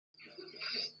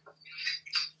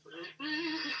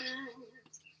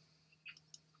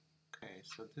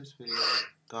So this video is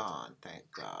gone, thank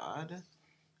God.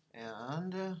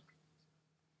 And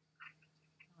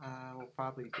I will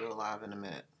probably go live in a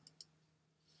minute.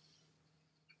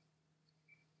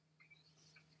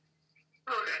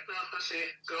 Okay, well, let's see.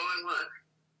 Go in what?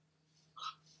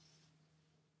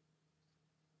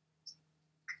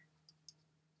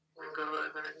 Go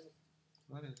live in.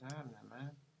 What is happening,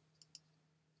 man?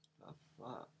 The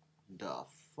fuck? The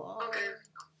fuck? Okay.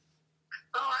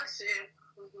 Oh, I see it.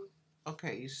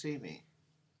 Okay, you see me.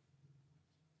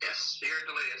 Yes, your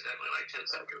delay is definitely like 10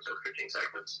 seconds or 15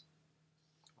 seconds.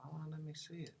 Why won't let me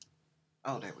see it?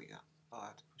 Oh, there we go. Oh, I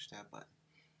have to push that button.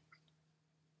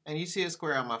 And you see a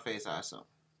square on my face, I assume.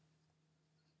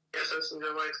 Yes, that's the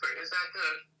white square. Is that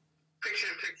the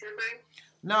picture-in-picture thing?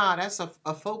 Nah, that's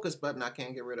a focus button I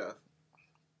can't get rid of.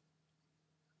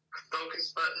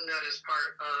 Focus button that is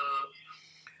part of...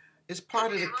 It's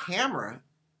part of the camera.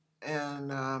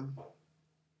 And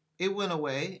it went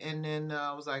away. And then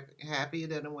I was like happy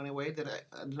that it went away. Then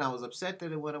I was upset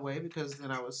that it went away because then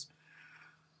I was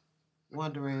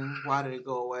wondering why did it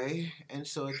go away. And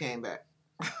so it came back.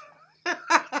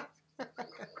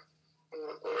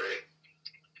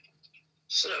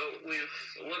 So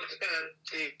we've looked at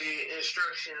the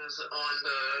instructions on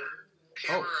the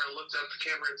camera, or looked up the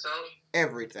camera itself.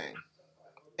 Everything,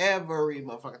 every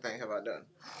motherfucking thing have I done.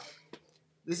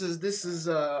 This is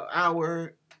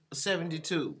hour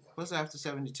 72. What's after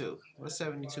 72? What's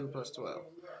 72 plus 12?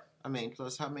 I mean,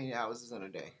 plus how many hours is in a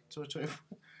day? 24.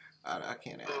 I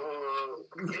can't add.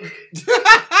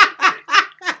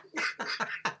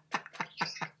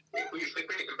 We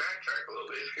can backtrack a little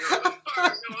bit here. What the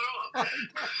fuck is going on?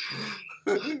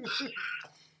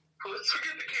 Let's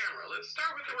forget the camera. Let's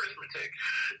start with arithmetic.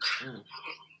 And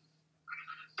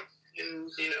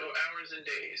hours and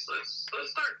days. Let's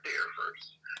start there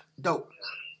first. Dope.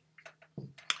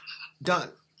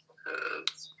 Done.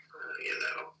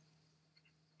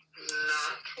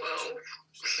 Not 12.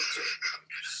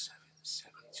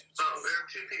 Oh, there are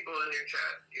 2 people in your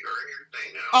chat or in your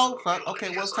thing now. Oh, fuck. Okay,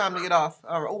 well, it's time to get off.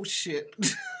 All right. Oh, shit.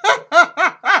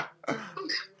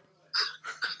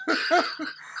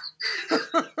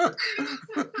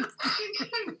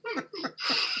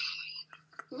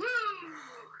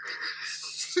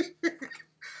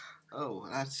 Oh,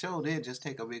 I sure did just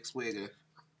take a big swig of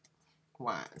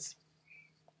wines.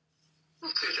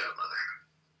 Good job, mother.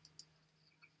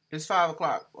 It's 5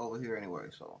 o'clock over here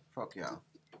anyway, so fuck y'all.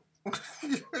 Let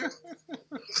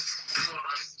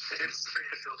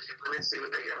me see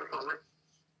what they got on it.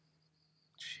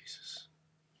 Jesus.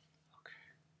 Okay.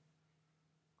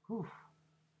 Whew.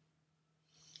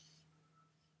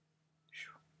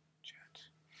 Chat.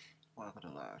 Welcome to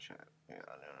live chat. Yeah, no.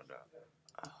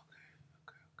 Okay.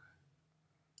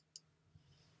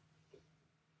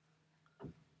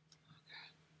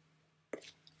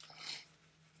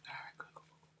 Alright, go.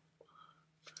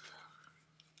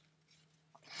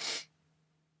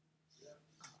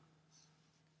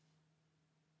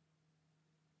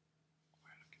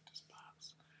 Where did I get this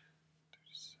box?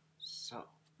 37. So,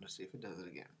 let's see if it does it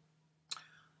again.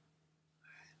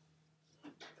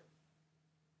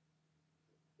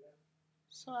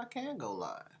 So I can go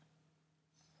live.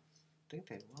 I think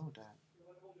they wrote that.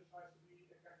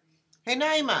 Hey,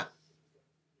 Naima.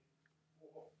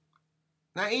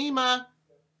 Naima.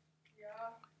 Yeah.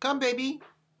 Come, baby.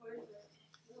 What is it?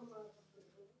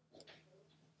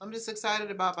 I'm just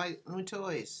excited about my new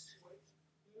toys.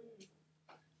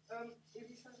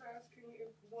 Irisa's asking if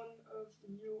one of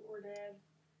you or Dad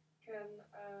can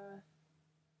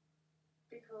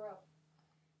pick her up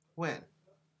When?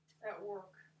 at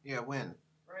work Yeah, when?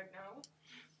 right now.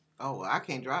 Oh, I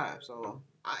can't drive, so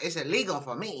it's illegal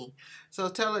for me. So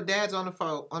tell her Dad's on the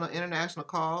phone on an international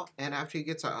call, and after he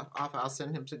gets off, I'll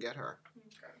send him to get her.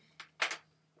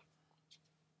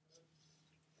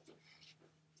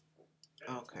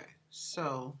 Okay,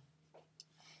 so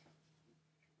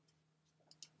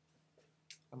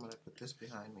I'm gonna put this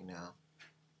behind me now.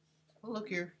 Oh, look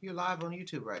here, you're live on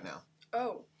YouTube right now.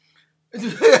 Oh.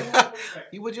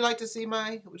 Would you like to see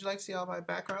all my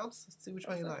backgrounds? Let's see which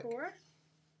one you like.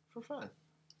 For fun.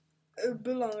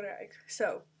 Belangrijk.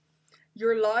 So,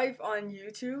 you're live on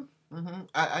YouTube? Mm-hmm.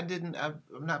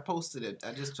 I'm not posted it.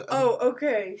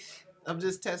 Okay. I'm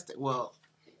just testing. Well,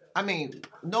 I mean,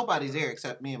 nobody's there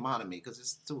except me and Maanami because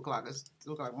it's 2 o'clock. It's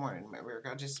 2 o'clock morning in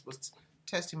America. I just was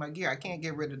testing my gear. I can't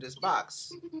get rid of this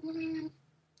box.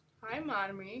 Hi,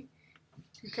 Maanami.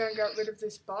 You can't get rid of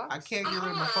this box? I can't get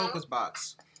rid of my focus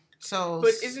box. So,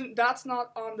 but that's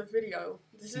not on the video.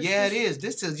 It is.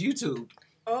 This is YouTube.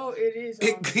 Oh, it is.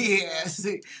 On Yes,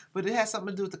 but it has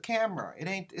something to do with the camera. It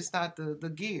ain't. It's not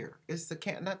the gear. It's the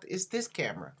not. It's this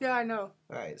camera. Yeah, I know.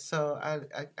 Right. So I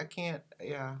can't.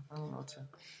 Yeah, I don't know.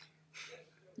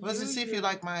 Let's see if you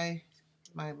like my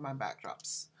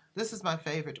backdrops. This is my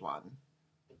favorite one.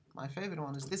 My favorite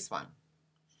one is this one.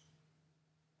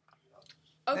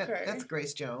 Okay. That's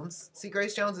Grace Jones. See,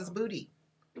 Grace Jones is booty.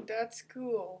 That's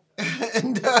cool.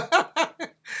 and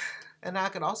I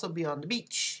could also be on the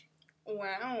beach.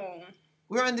 Wow.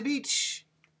 We're on the beach.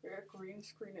 Your green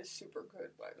screen is super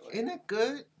good, by the way. Isn't it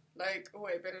good? Like,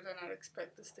 way better than I'd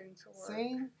expect this thing to work.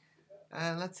 See?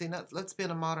 Let's see. Let's be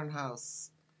in a modern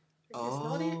house.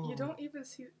 You don't even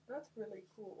see. That's really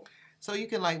cool. So you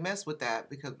can like mess with that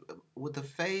because with the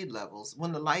fade levels,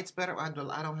 when the light's better, I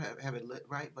don't have it lit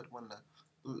right, but when the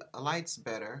light's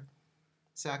better,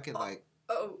 so I can like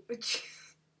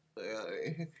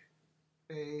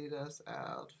fade us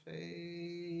out,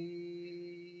 fade.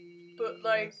 But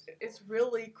like, it's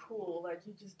really cool that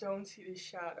you just don't see the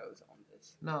shadows on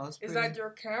this. No, it's pretty. Is that your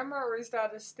camera or is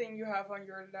that this thing you have on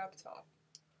your laptop?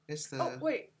 It's the. Oh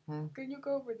wait, can you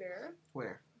go over there?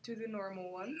 Where? To the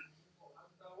normal one.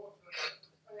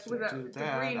 With the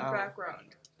green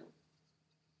background.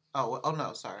 Oh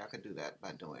no, sorry, I could do that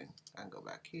by doing. I can go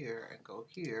back here and go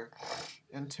here,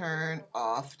 and turn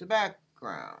off the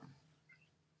background.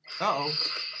 Uh-oh.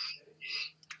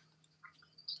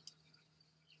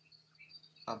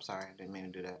 I'm sorry, I didn't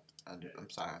mean to do that. I'm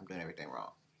sorry, I'm doing everything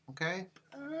wrong. Okay?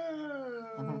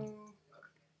 Oh.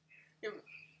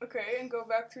 Okay, and go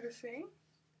back to the thing.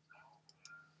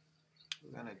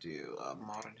 We're gonna do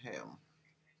modern him.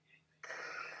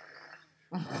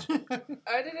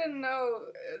 I didn't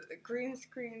know green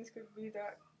screens could be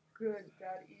that good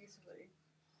that easily.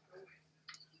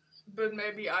 But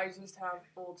maybe I just have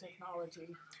old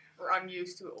technology, or I'm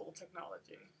used to old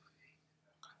technology.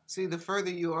 See, the further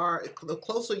you are, the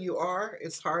closer you are,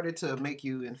 it's harder to make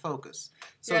you in focus.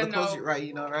 So yeah, the closer,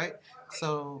 right? Right?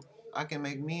 So I can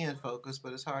make me in focus,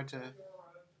 but it's hard to.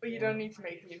 But you don't need to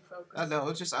make me in focus. I know.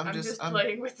 It's just I'm just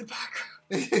playing with the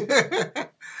background.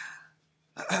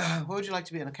 What would you like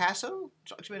to be in a castle? Would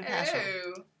you like to be in a castle?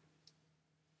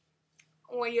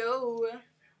 Oh, yo.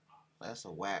 That's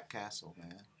a whack castle,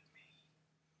 man.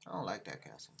 I don't like that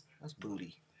castle. That's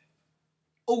booty.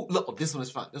 Oh, look, this one is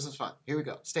fun. This is fun. Here we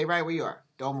go. Stay right where you are.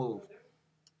 Don't move.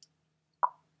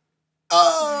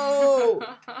 Oh!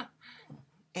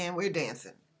 And we're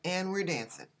dancing. And we're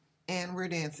dancing. And we're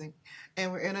dancing.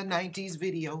 And we're in a 90s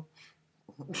video.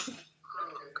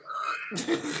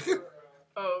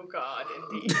 Oh, God,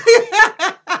 indeed.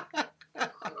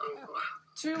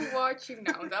 To watching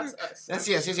now. That's us. That's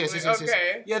yes.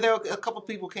 Okay. Yeah, there were a couple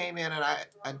people came in and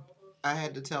I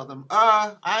had to tell them,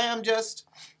 I am just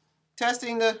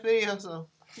testing the video, so.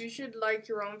 You should like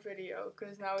your own video,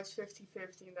 because now it's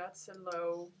 50-50. That's a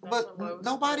low. But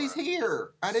nobody's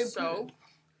here. I didn't. So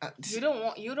you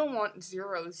don't want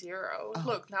 0-0.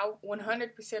 Look, now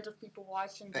 100% of people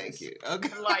watching this. Thank you. Okay.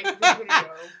 Like the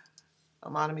video.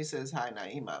 Maanami says hi,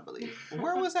 Naima, I believe.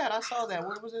 Where was that? I saw that.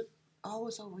 Where was it? Oh,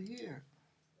 it's over here.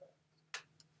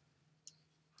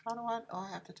 How do I? Oh, I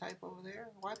have to type over there.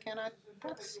 Why can't I?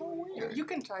 That's so weird. You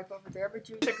can type over there, but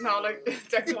you technologically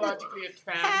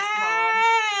advanced,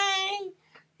 Mom.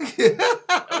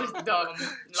 That was dumb.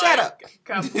 Shut up.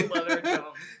 Capital letter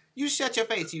dumb. You shut your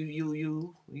face.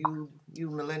 You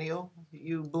millennial.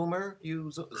 You boomer.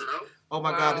 You. Oh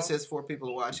my God! It says 4 people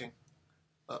are watching.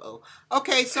 Uh-oh.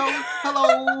 Okay, so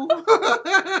hello.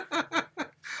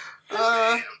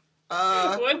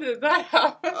 When did that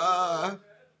happen?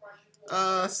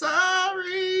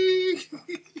 Sorry.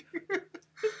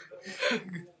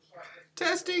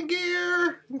 Testing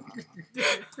gear.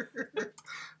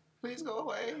 Please go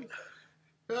away.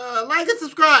 Like and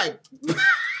subscribe.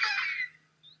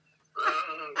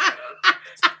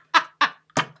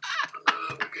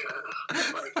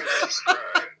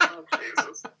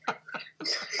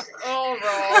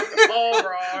 All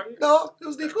wrong. No, it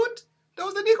was the good. That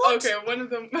was the good. Okay, one of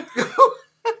them.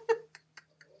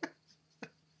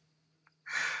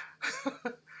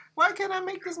 Why can't I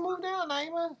make this move down,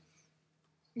 Naima?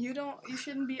 You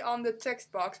shouldn't be on the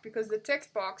text box because the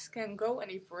text box can't go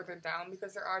any further down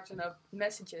because there aren't enough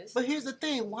messages. But here's the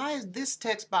thing, why is this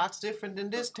text box different than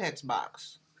this text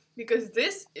box? Because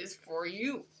this is for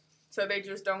you. So they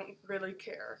just don't really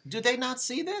care. Do they not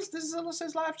see this? This is it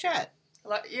says live chat.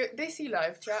 They see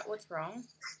live chat. What's wrong?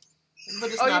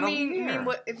 But it's not over here. You mean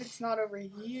what if it's not over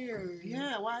here?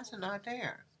 Yeah, why is it not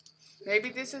there? Maybe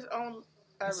this is on.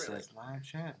 It says live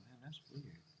chat, man. That's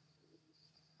weird.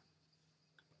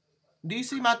 Do you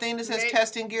see my thing that says May-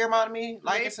 testing gear, Maanami?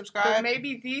 Like and subscribe. But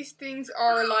maybe these things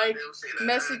are like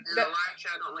message In the that. live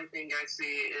chat, the only thing I see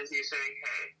is you saying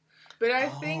hey. But I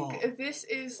Oh. think this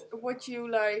is what you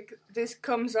like. This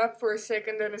comes up for a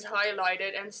second, then is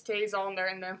highlighted and stays on there,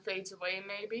 and then fades away.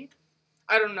 Maybe.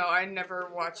 I don't know. I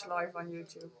never watch live on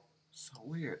YouTube. So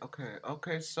weird.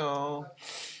 Okay. So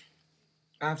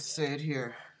I've said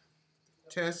here,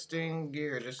 testing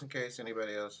gear, just in case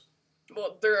anybody else.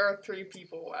 Well, there are 3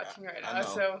 people watching right I now,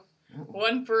 know. so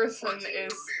one person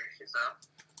is.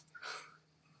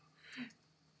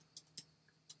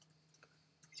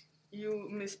 You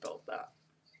misspelled that.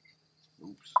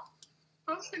 Oops.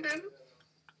 Oh, she didn't.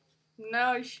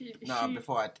 No, she.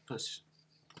 Before I push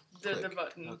The click.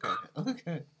 button.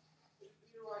 Okay.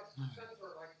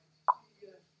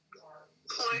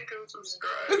 Like and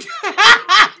subscribe.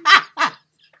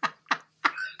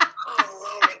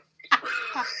 Oh, Lord.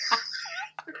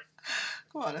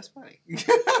 Come on, that's funny. Hit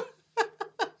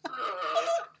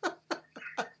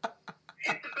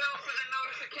the bell for the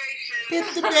notification. Hit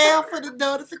the bell for the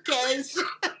notification.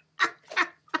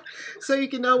 So you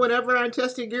can know whenever I'm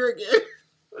testing gear again.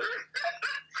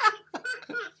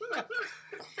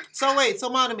 So wait, so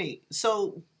Maanami,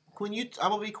 so when you,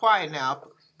 I'm gonna be quiet now,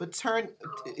 but turn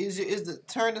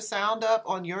the sound up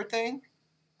on your thing,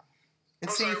 and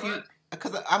see if you,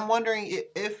 because I'm wondering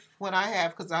if when I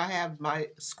have, because I have my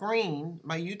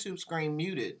YouTube screen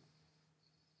muted,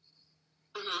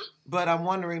 but I'm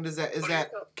wondering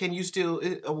can you still,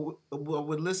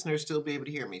 would listeners still be able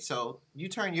to hear me? So you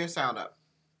turn your sound up.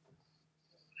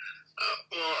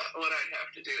 Well, what I'd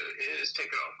have to do is take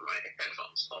it off of my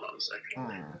headphones. Hold on a second.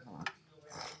 Mm-hmm.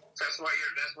 That's why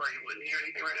you wouldn't hear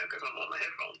anything right now, because I'm on my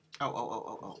headphones.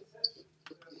 Oh.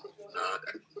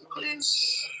 Okay. Please.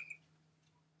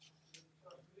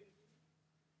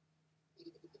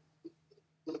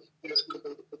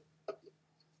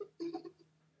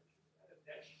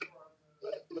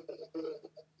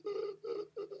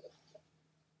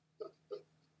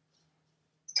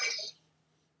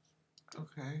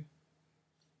 Okay.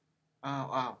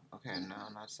 Oh, okay. No,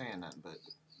 I'm not saying that, but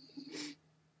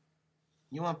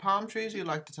you want palm trees or you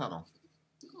like the tunnel?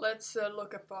 Let's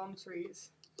look at palm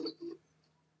trees.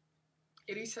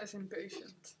 Irisa's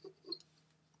impatient.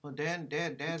 Well,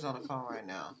 Dad's on the phone right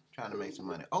now, trying to make some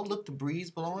money. Oh, look, the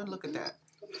breeze blowing. Look at that.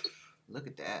 Look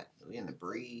at that. We in the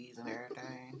breeze and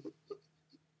everything.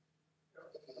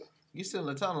 You still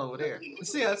in the tunnel over there.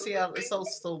 See how it's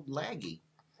so laggy.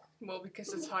 Well,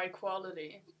 because it's high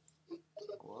quality.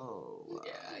 Whoa.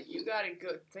 Yeah, you got a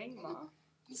good thing, Ma.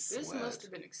 This Sweat. must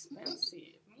have been expensive.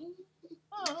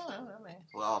 Oh, I mean,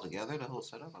 well, all together, the whole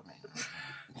setup, I mean.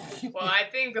 Well, I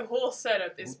think the whole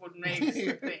setup is what makes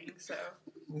the thing, so.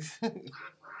 So did you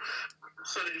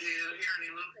hear any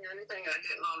looping or anything? I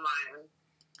didn't on my end.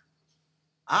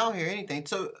 I don't hear anything.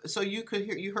 So you could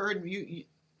hear, you heard,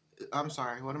 I'm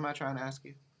sorry, what am I trying to ask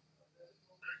you?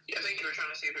 Yeah, I think you were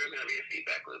trying to see if there was going to be a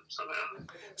feedback loop somehow.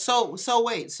 So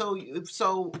wait,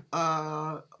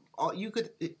 you could,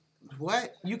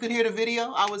 what? You could hear the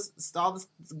video? I was, all this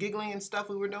giggling and stuff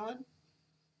we were doing?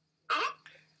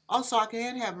 Also, I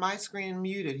can have my screen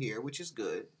muted here, which is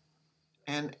good.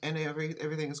 And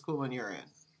everything is cool on your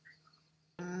end.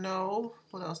 No.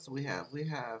 What else do we have? We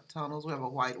have tunnels. We have a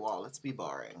white wall. Let's be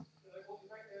boring.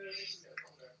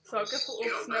 So ik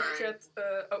even op Snapchat.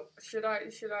 Should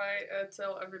I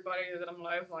tell everybody that I'm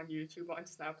live on YouTube on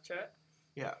Snapchat?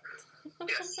 Yeah.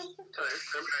 Yes. Tell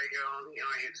everybody you're on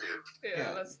YouTube.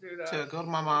 Yeah, let's do that. To go to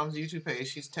my mom's YouTube page.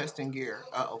 She's testing gear.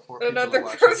 For Another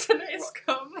people person is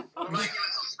coming. Like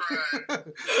and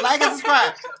subscribe. Like and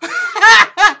subscribe.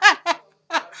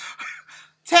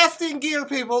 Testing gear,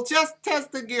 people. Just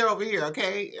testing gear over here,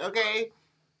 okay? Okay?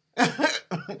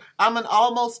 I'm an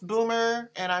almost boomer,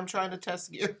 and I'm trying to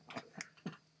test gear.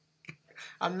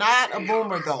 I'm not a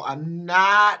boomer, though. I'm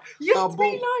not You a have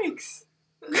 3 boomer. likes.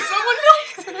 Someone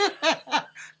likes.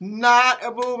 Not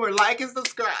a boomer. Like and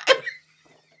subscribe. Like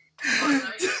and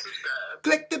subscribe.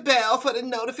 Click the bell for the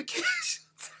notifications.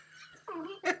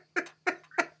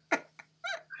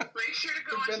 Make sure to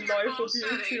go Ik into ben your live phone op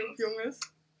YouTube, settings. jongens.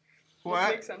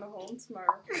 What? Niks aan de hand,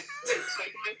 maar. Make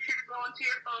sure to go into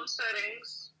your phone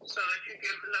settings so that you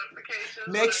get the notifications.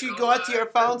 Make sure you go into your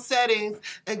phone settings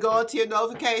and go into your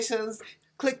notifications.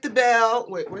 Click the bell.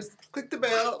 Wait, click the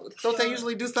bell? Don't they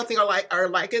usually do something or like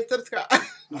and subscribe? You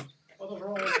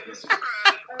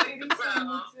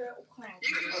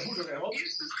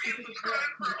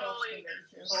subscribe for only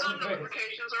some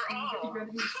notifications or all.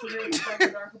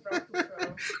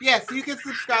 Yes, you can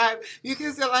subscribe. You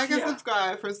can say like and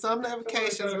subscribe for some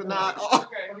notifications, but not all.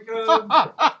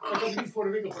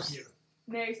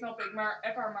 Nee, snap ik, maar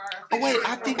app haar maar. Oh wait,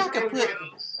 I think I could put.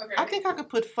 Okay. I think I could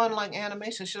put fun like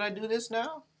animation. Should I do this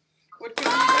now? What can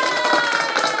you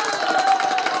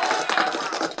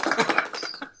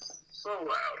So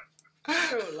loud. do?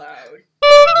 So loud.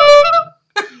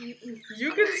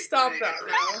 You can stop that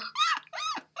now.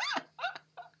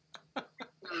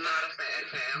 I'm not a fan,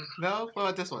 fam. No. What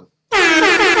about this one?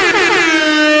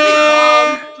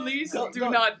 Please Go- do go-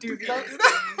 not do these go- things.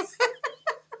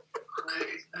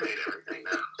 I hate everything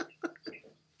now.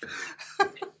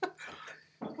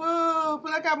 Whoa!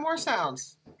 But I got more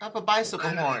sounds. I have a bicycle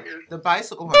horn. The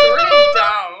bicycle horn. Turn it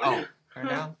down. Oh, turn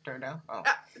down. Turn down. Oh.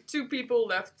 2 people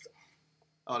left.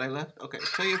 Oh, they left? Okay.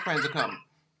 Tell your friends to come.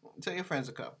 Tell your friends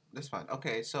to come. That's fine.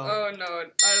 Okay, so. Oh no, I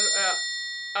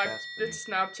That's did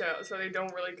Snapchat, so they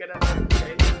don't really get a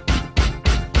notification.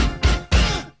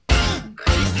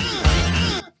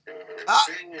 Ah,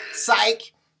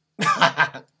 psych!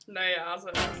 Nee, ja,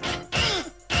 ze.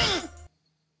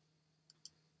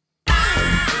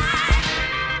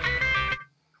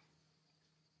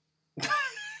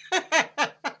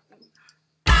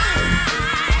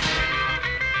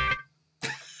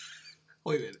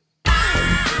 Wait a minute.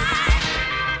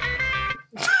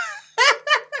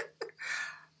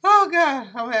 Oh god,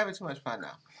 I'm having too much fun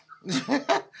now.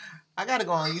 I gotta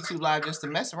go on YouTube Live just to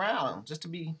mess around, just to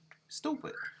be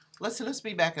stupid. Let's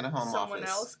be back in the home Someone office.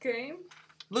 else came?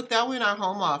 Look, now we're in our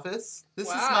home office. This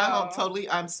is my home. Wow. Totally,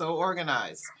 I'm so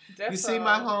organized. Defo. You see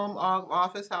my home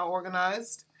office, how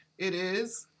organized it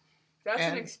is? That's an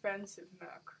and- expensive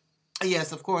Mac.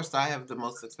 Yes, of course, I have the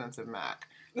most expensive Mac.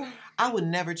 I would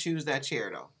never choose that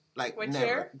chair, though. Like, What never.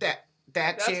 chair? That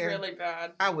That's chair. really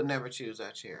bad. I would never choose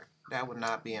that chair. That would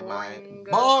not be in Boring.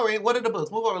 my... Boring. What are the books?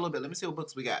 Move over a little bit. Let me see what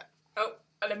books we got. Oh,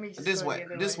 let me just This go way. the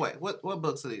other This way. What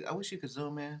books are these? I wish you could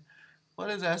zoom in. What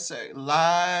does that say?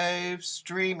 Live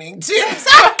streaming tips.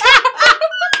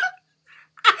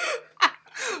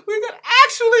 We could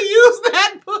actually use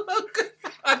that book.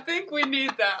 I think we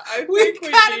need that. I We think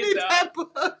we gotta need need that. that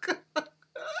book.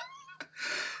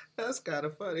 That's kind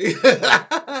of funny.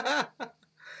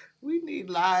 We need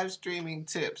live streaming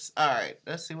tips. All right,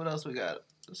 let's see what else we got.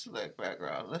 Select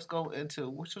background. Let's go into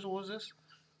which one was this?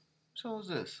 Which one was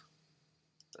this?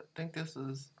 I think this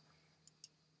is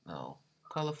no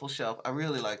colorful shelf. I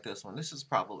really like this one. This is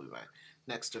probably my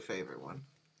next to favorite one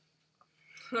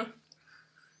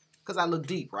because I look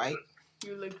deep, right?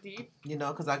 You look deep. You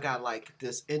know, because I got like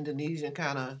this Indonesian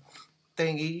kind of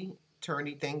thingy, turn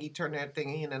that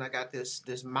thingy, and then I got this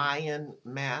Mayan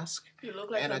mask, You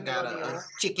look like and a I got a millennial.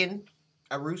 chicken,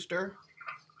 a rooster,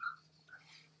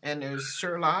 and there's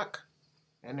Sherlock,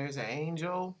 and there's an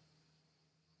angel,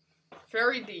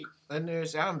 Very deep. and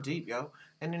I'm deep, yo,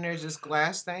 and then there's this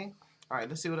glass thing. All right,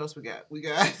 let's see what else we got. We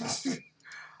got,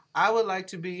 I would like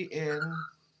to be in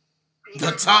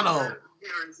the tunnel.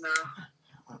 Hearings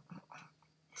now.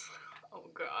 Oh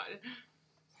God.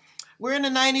 We're in the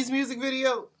 90s music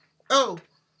video. Oh.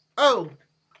 I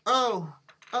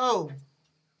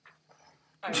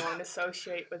won't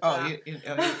associate with Oh, that. you're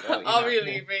I'll not be in-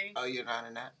 leaving. Oh, you're not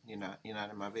in that? You're not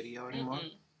in my video anymore?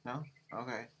 Mm-mm. No?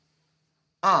 Okay.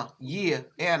 Yeah,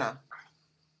 Anna.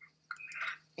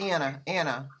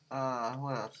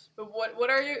 What else? But what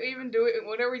are you even doing?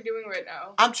 What are we doing right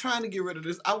now? I'm trying to get rid of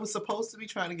this. I was supposed to be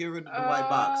trying to get rid of the white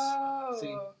box. Oh.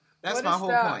 See, that's What my is whole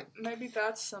that? point. Maybe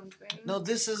that's something. No,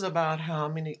 this is about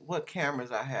what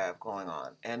cameras I have going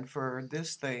on. And for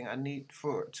this thing, I need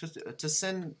to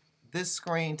send this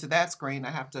screen to that screen,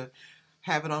 I have to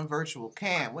have it on virtual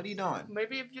cam. What are you doing?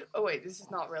 Maybe if you. Oh wait, this is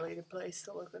not really the place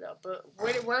to look it up. But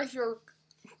where's your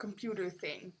computer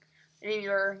thing? I mean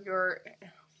your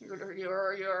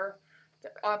the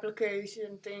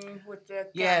application thing with the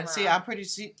Yeah, camera. see, I'm pretty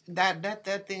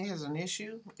that thing has an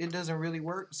issue. It doesn't really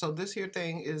work. So this here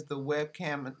thing is the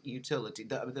webcam utility.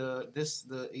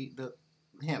 The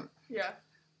him. Yeah.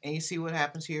 And you see what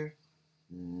happens here?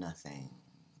 Nothing.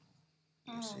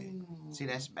 You see,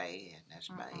 that's bad. That's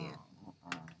bad.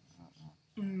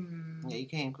 Yeah, you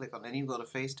can't click on that. You go to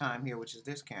FaceTime here, which is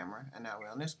this camera, and now we're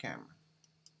on this camera.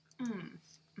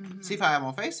 See, if I am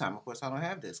on FaceTime, of course, I don't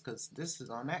have this because this is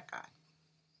on that guy.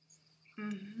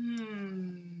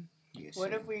 You What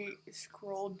see? if we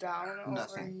scroll down over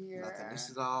here? Nothing. This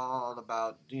is all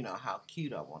about, how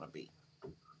cute I want to be.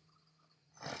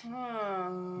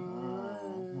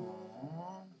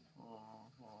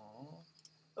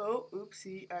 Oh,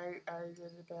 oopsie! I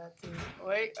did a bad thing.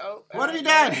 Wait, oh. What have you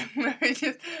done?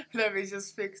 Let me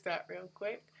just fix that real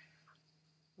quick.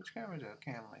 Which camera is that?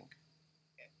 Cam link.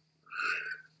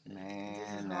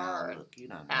 Man, nah, hard. look, you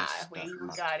done Nah, messed we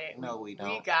up. got it. No, we don't.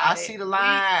 We got I it. see the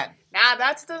line. Nah,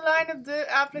 that's the line of the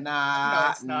application. Nah, No,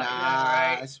 it's not. nah,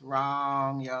 Yeah, right. it's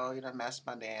wrong, yo. You done messed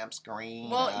my damn screen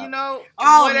Well, up. you know,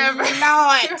 Oh, whatever.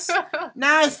 Lord.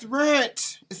 Now it's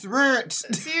rent. It's rent.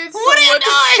 See, it's What are you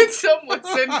doing? It's somewhat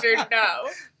centered now.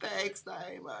 Thanks,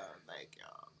 Naima. Thank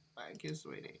y'all. Thank you,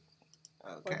 sweetie.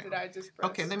 Okay. What did I just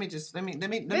press? Okay, let me just.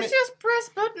 Let's just press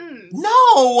buttons.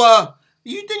 No!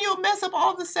 You'll mess up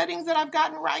all the settings that I've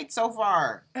gotten right so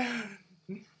far.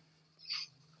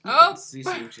 Oh. You see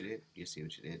what you did? You see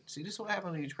what you did? See, this is what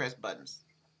happens when you press buttons.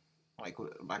 Like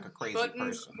a crazy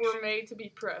Buttons person. were made to be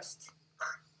pressed.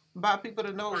 By people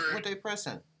to know what they're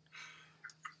pressing.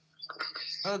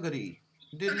 Ugly.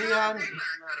 Did Leon... How to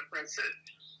press it?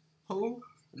 Who?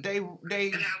 They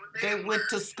went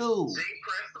to school. They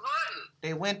press the button.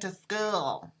 They went to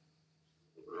school.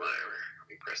 Whatever.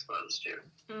 We press buttons too.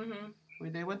 Mm-hmm.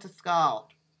 They went to school.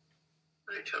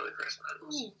 I totally press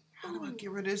buttons. Ooh. How do I get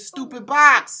rid of this stupid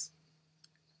box?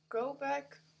 Go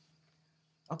back.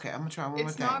 Okay, I'm gonna try one more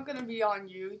It's thing. not gonna be on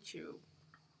YouTube.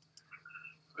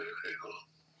 Okay, cool.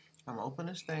 I'm gonna open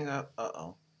this thing up.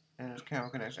 Uh-oh. And this camera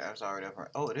connection app's already up.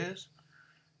 Oh, it is?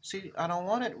 See, I don't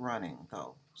want it running,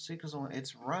 though. See, because when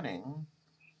it's running...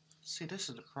 See, this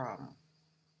is the problem.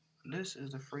 This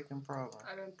is the freaking problem.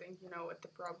 I don't think you know what the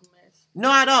problem is. No,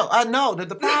 I don't. I know that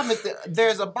the problem is that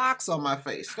there's a box on my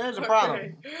face. There's a problem.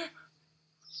 Okay.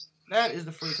 That is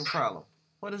the freaking problem.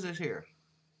 What is this here?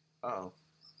 Uh-oh.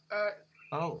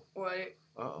 Oh. Wait.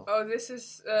 Uh-oh. Oh, this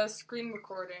is screen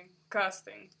recording,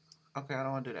 casting. Okay, I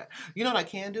don't want to do that. You know what I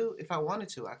can do? If I wanted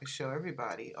to, I could show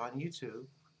everybody on YouTube,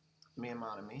 me and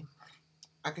Maanami.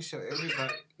 I could show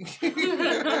everybody.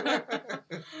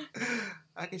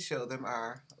 I could show them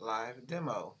our live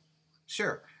demo.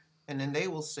 Sure. And then they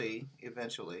will see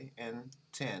eventually in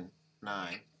 10,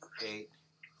 9, 8,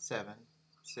 7,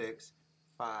 6,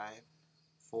 5,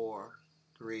 4,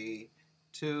 3,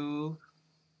 2,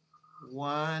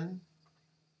 1,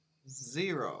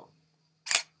 0.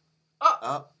 Oh,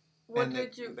 Up. what And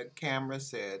did you... the camera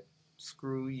said,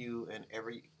 screw you and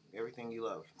everything you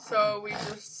love. So we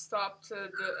just stopped the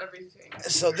everything.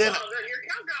 So then... your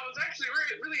countdown was actually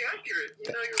really accurate.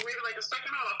 You know, you're maybe like a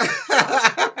second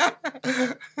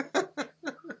off.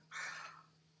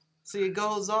 See, it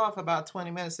goes off about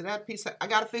 20 minutes. So that piece, I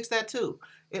got to fix that too.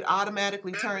 It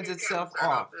automatically turns itself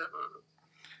off.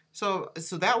 So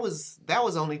that was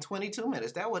only 22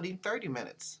 minutes. That wasn't even 30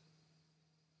 minutes.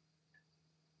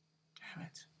 Damn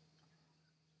it.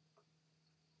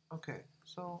 Okay,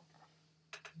 so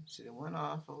see, it went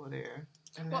off over there,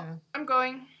 and Well, then I'm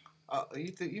going.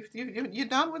 you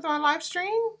done with our live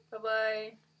stream?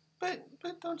 Bye-bye. But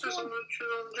don't you? Doesn't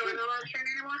join the live stream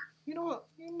anymore? You know what?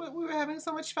 We were having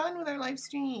so much fun with our live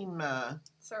stream.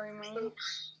 Sorry, Mom.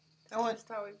 That's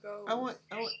how it goes.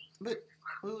 But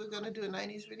we were gonna do a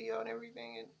 '90s video and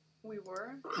everything, and We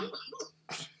were?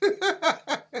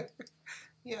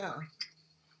 yeah,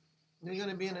 we're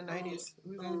gonna be in a '90s.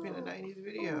 We're gonna be in a '90s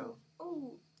video.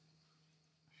 Ooh.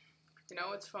 You know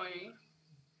what's funny?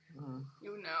 Mm.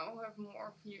 You now have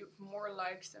more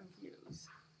likes than views.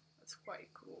 That's quite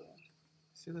cool.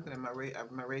 See, look at my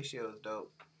ratio is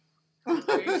dope.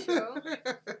 Ratio?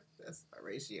 That's my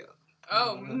ratio.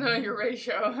 Oh, no, your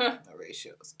ratio. My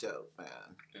ratio is dope, man.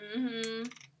 Mm-hmm.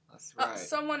 That's right.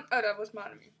 Oh, that was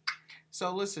Maanami.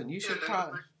 So listen, you should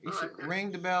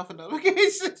ring the bell for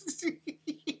notifications.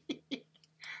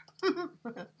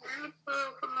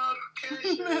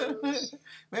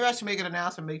 Maybe I should make an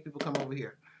announcement, make people come over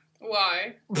here.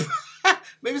 Why?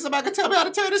 Maybe somebody can tell me how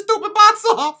to turn this stupid box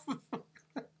off.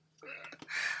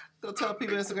 Go tell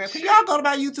people on Instagram, can y'all go to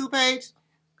my YouTube page?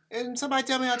 And somebody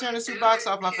tell me how to turn this stupid box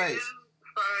off my face.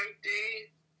 5D.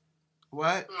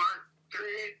 What? Mark 3.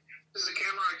 Is the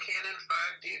camera a Canon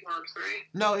 5D Mark 3?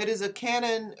 No, it is a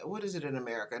Canon. What is it in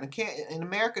America? In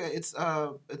America, it's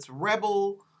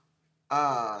Rebel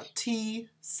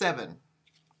T7.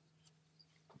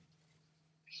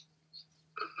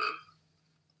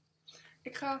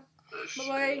 Ik ga.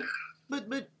 Bye-bye. But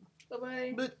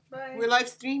Bye-bye. Bye. we're live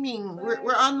streaming. Bye.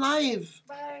 We're on live.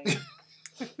 Bye.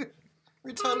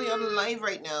 We're totally on live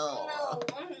right now. No.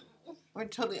 We're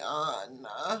totally on.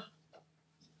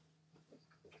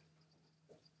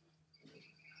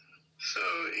 So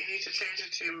you need to change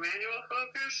it to manual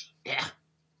focus? Yeah.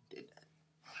 Did that.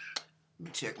 Let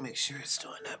me check, make sure it's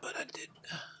doing that, but I did.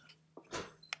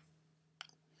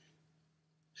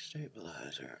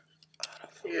 Stabilizer.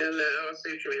 Autofocus. Yeah, I was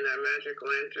featuring that magic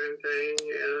lantern thing,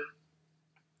 yeah.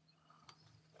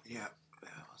 Yeah,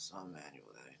 that was on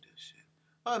manual. That ain't do shit.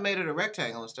 Oh, it made it a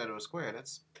rectangle instead of a square.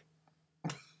 That's.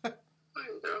 There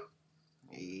you go.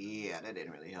 Yeah, that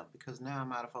didn't really help because now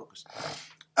I'm out of focus.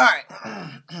 All right.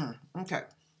 Okay.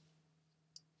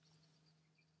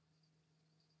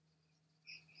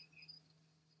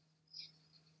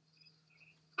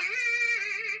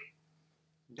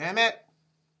 Damn it.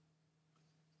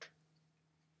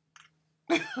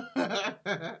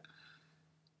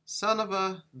 Son of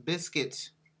a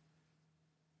biscuit.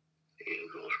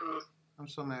 I'm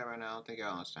so mad right now. I don't think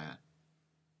y'all understand.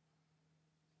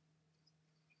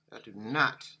 I do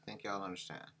not think y'all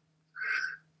understand.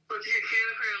 But you can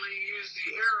apparently use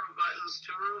the arrow buttons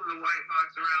to move the white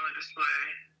box around the display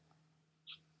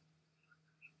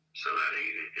so that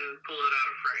you can pull it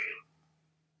out of frame.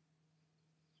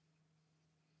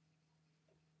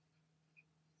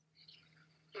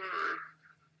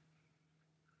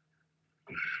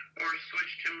 Or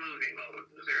switch to movie mode.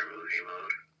 Is there a movie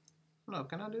mode? No,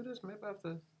 can I do this? Maybe I have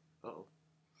to. Uh-oh.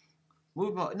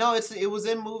 Movie mode. No, it was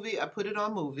in movie. I put it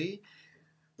on movie.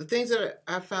 The things that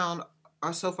I found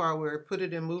are so far where I put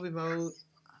it in movie mode.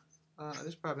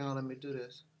 This probably don't let me do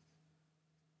this.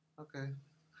 Okay.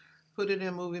 Put it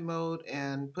in movie mode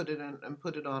and put it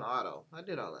on auto. I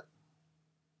did all that.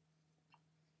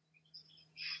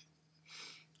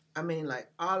 I mean, like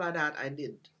all of that I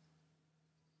did.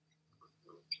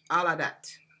 All of that.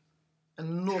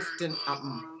 And nothing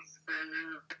happened. And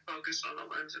focus on the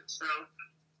lens itself.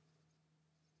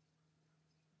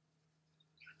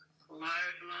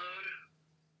 Live mode.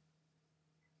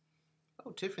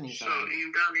 Oh, Tiffany's so on.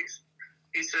 You've done these.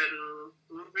 He said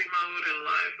movie mode and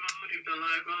live mode. You've done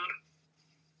live mode.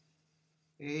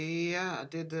 Yeah, I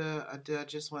did. I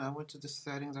just when I went to the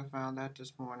settings, I found that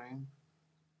this morning.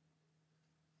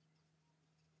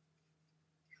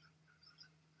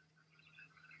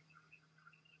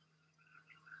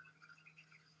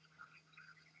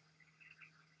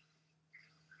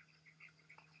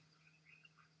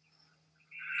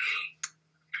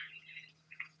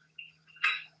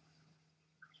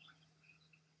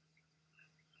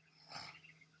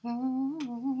 So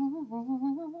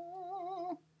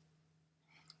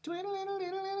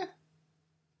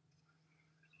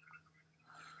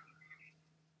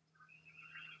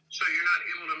you're not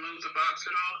able to move the box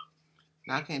at all?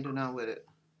 I can't do nothing with it.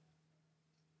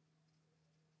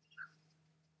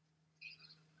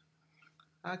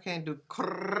 I can't do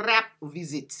crap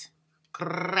with it.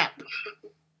 Crap.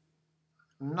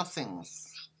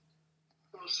 Nothings.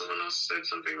 Well, someone else said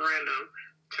something random.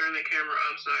 Turn the camera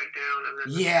upside down and then...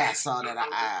 Yeah, I saw that.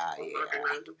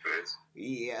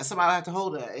 Yeah, somebody have to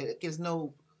hold it. It gives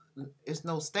no... It's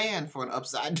no stand for an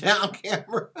upside down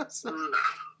camera. So,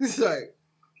 it's like...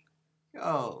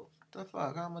 Yo, the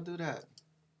fuck? How am I gonna do that?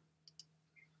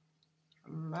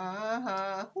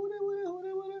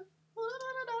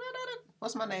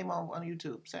 What's my name on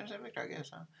YouTube? Sanderson Victor, I guess,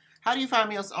 huh? How do you find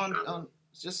me on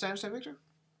just Sanderson Victor?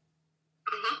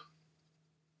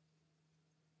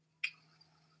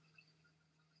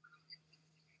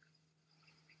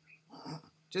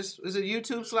 Just, is it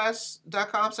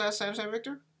YouTube.com/Sanderson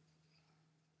Victor?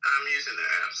 I'm using the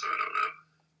app, so I don't know.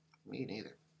 Me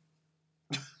neither.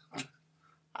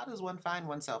 How does one find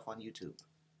oneself on YouTube?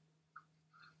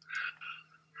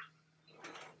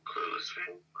 Clueless,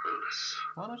 man. Clueless.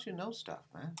 Why don't you know stuff,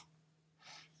 man?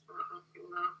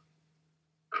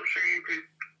 I'm sure you could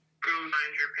go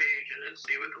find your page and then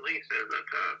see what the link says at the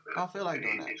top. I don't feel like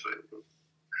doing that.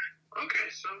 Okay,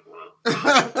 so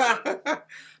well.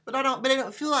 But I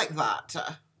don't feel like that.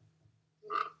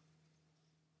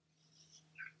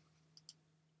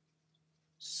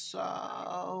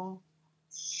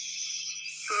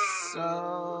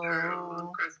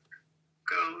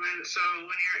 So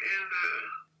when you're in the,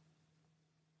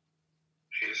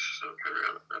 jeez, I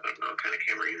don't know what kind of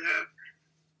camera you have.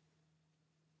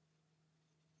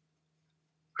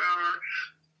 Power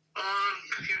on.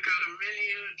 If you go to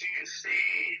menu, do you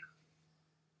see?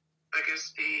 I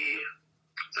guess the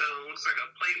looks like a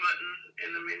play button in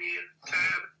the menu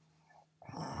tab.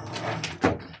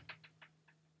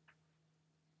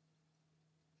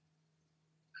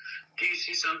 Do you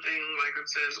see something like it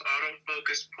says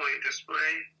autofocus point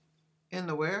display? In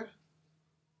the where?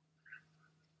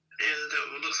 And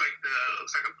it looks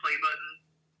like a play button.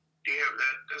 Do you have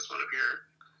that as one of your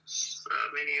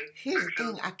menu? Here's the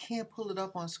thing: I can't pull it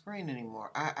up on screen anymore.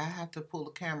 I have to pull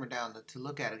the camera down to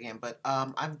look at it again. But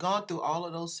I've gone through all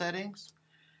of those settings,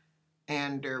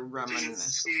 and they're running. Do you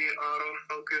see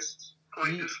autofocus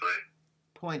point display?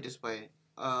 Point display.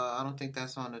 I don't think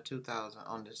that's on the 2000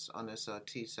 on this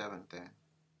T7 thing.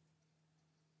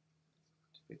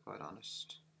 To be quite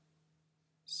honest.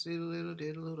 See little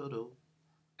diddle do.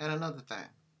 And another thing.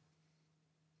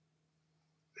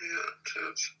 Yeah,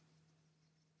 that's...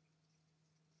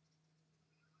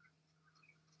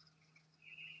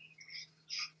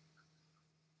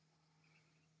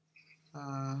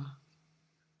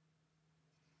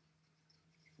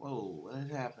 Whoa, what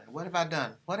has happened? What have I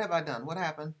done? What have I done? What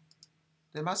happened?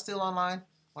 Am I still online?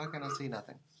 Why can't I see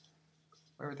nothing?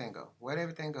 Where'd everything go? Where'd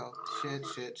everything go?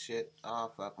 Shit. Oh,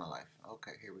 fuck my life.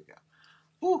 Okay, here we go.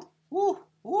 Woo.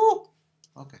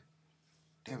 Okay,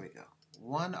 there we go.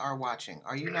 One are watching.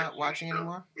 Are you not watching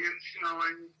anymore? You're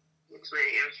showing. It's me.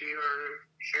 Yes, you are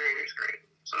sharing your screen,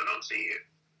 so I don't see you.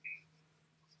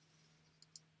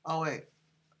 Oh, wait.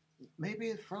 Maybe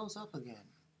it froze up again.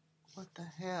 What the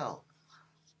hell?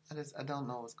 I don't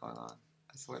know what's going on.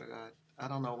 I swear to God. I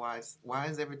don't know why. Why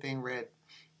is everything red?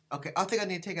 Okay, I think I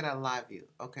need to take it out of live view.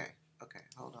 Okay,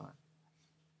 hold on.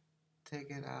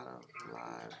 Take it out of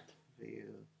live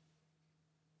view.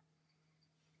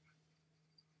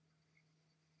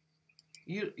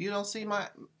 You don't see my...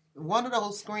 One of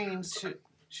those screens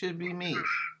should be me.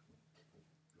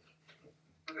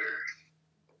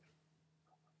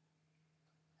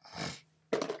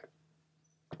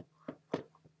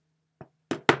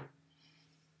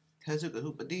 Kazuka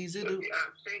hoopa dee Yeah, zidu.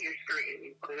 I'm seeing your screen.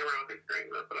 You playing around with your screen.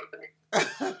 That's what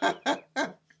I'm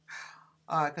saying.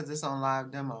 Alright, because it's on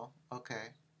live demo.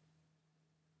 Okay.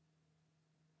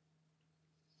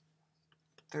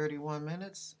 31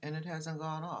 minutes and it hasn't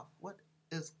gone off. What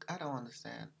is... I don't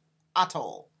understand.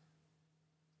 Atoll.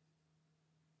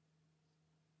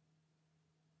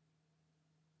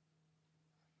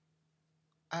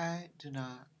 I do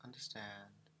not understand.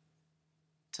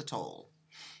 Toll.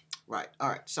 Right. All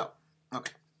right. So,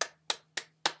 okay.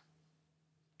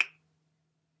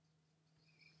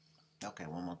 Okay,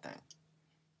 one more thing.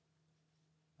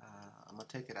 I'm going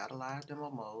to take it out of live demo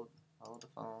mode. Hold the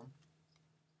phone.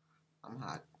 I'm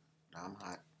hot. I'm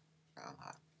hot. I'm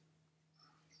hot.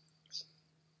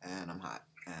 And I'm hot.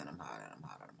 And I'm hot. And I'm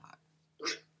hot. And I'm hot.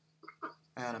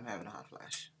 And I'm having a hot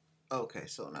flash. Okay,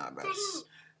 so now I better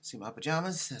see my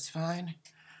pajamas. That's fine.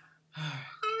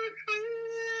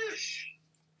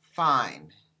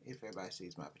 Fine. If everybody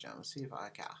sees my pajamas. See if I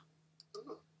can.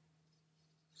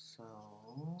 So,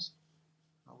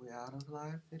 are we out of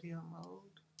live video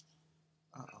mode?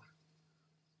 Uh-oh.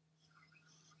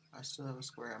 I still have a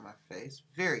square on my face.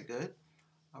 Very good.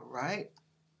 All right.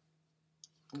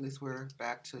 At least we're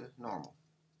back to normal.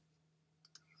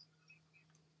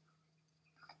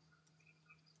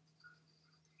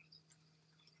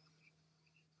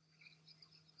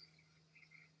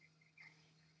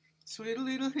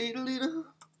 Sweet-a-little. Only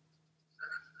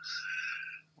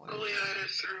added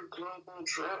through global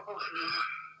draw.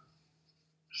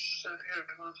 Set here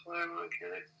on fly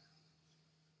mechanic.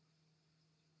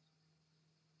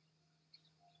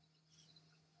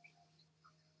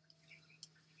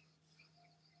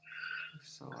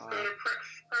 So, Go to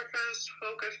preference,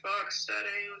 focus box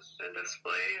settings, and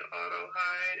display auto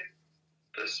hide.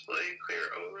 Display clear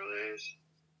overlays.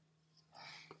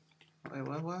 wait,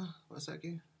 what? What's that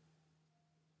again?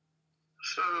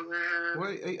 So man,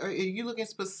 Wait, are you looking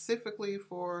specifically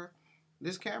for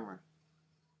this camera?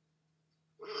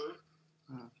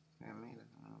 Yeah, me neither. I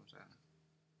don't know what's happening.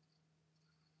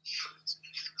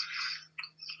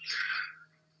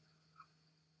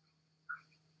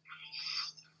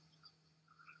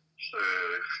 so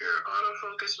if your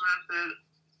autofocus method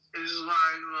is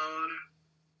live mode,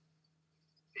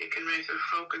 you can make the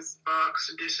focus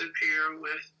box disappear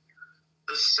with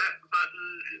the set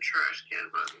button and trash can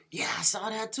button. Yeah, I saw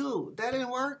that too. That didn't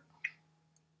work.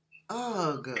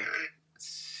 Oh, good. Okay.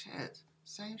 Shit.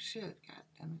 Same shit. God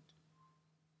damn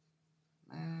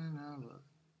it. Man, now look.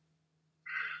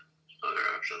 Other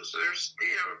options. There's you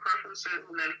have a preference and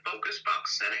then focus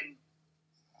box setting.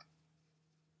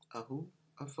 A who?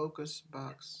 A focus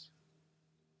box.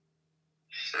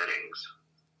 Settings.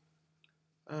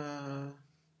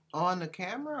 On the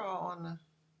camera or on the...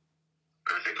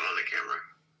 I think on the camera.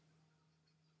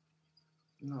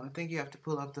 No, I think you have to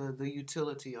pull up the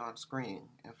utility on screen.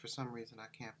 And for some reason, I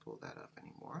can't pull that up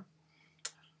anymore.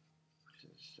 Which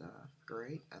is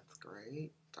great. That's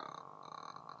great.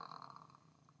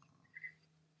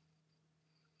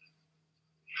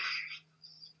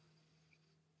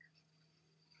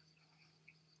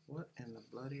 What in the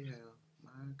bloody hell?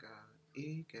 My God.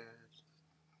 Egad.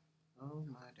 Oh,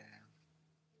 my damn.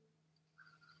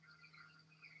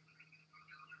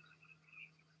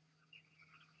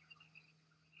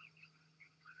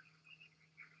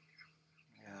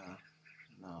 Yeah.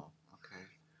 No. Okay.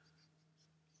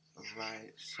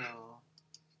 Right. So...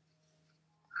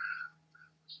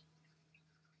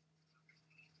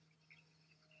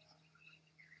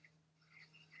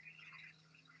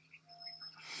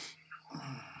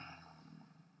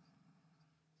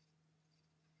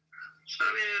 So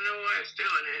I mean, I know why it's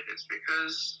doing it, it's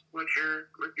because what you're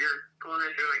pulling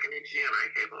into like an HDMI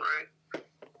cable, right?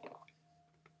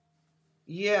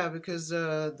 Yeah, because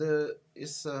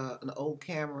it's an old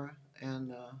camera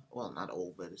and well, not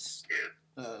old, but it's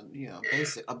you know,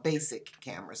 a basic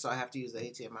camera, so I have to use the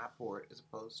HDMI port as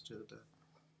opposed to the.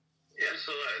 Yeah,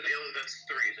 so that's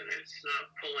the reason. It's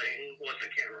not pulling what the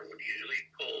camera would usually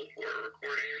pull for a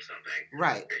recording or something.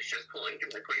 Right. It's just pulling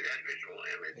directly that visual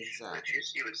image that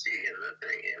you would see in the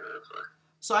thing.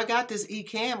 So I got this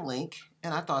eCam link,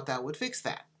 and I thought that would fix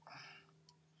that.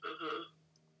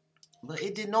 But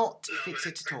it did not fix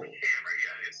it at all. It's the camera,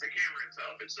 yeah. It's the camera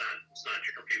itself. It's not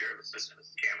your computer or the system. It's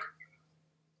the camera.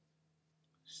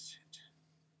 Shit.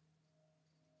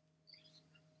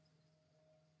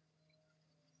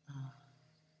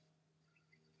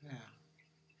 Yeah.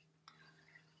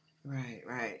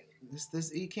 Right.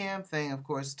 This eCam thing, of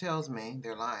course, tells me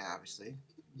they're lying, obviously,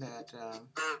 that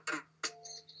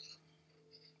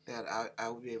I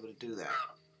would be able to do that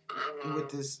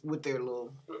with their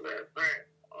little. Right.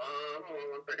 Hold on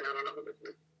 1 second. I don't know who this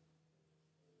is.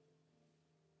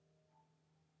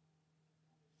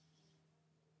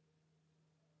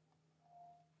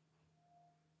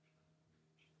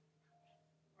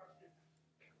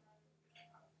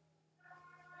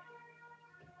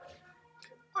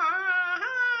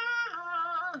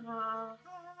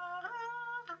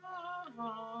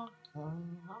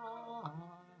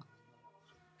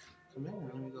 So maybe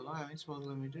let me go live. I ain't supposed to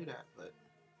let me do that, but.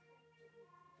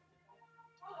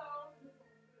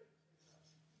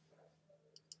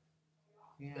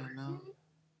 Yeah, no.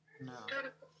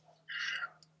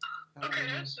 Okay,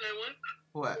 that's a new one.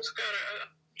 What? I'm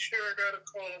sure I got a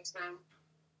call from.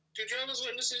 Do Jehovah's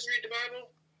Witnesses read the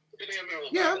Bible? Do they have their own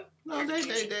Bible? No,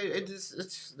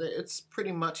 it's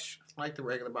pretty much like the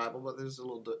regular Bible, but there's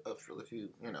a few,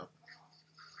 you know,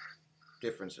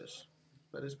 differences.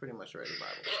 But it's pretty much the regular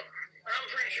Bible. Well, I'm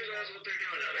pretty sure that's what they're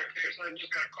doing out there. So I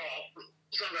just got a call from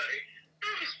somebody. I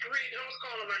was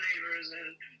calling my neighbors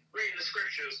and reading the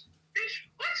scriptures.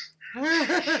 Bitch, what?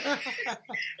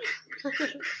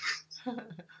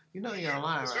 You know you're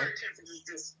online, right?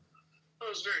 I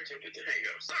was very tempted to hang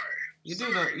up. Sorry.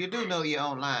 You do know your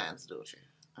own lines, don't you?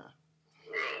 Huh.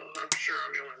 Well, I'm sure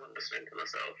I'm the only one listening to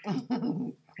myself.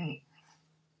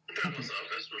 Tell myself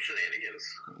that's some shenanigans.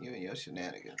 You and your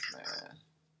shenanigans, man.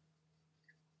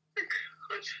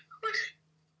 What?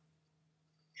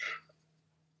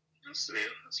 That's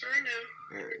new. That's very new.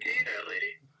 Very good. That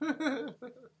lady.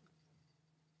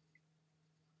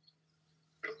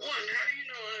 One, how do you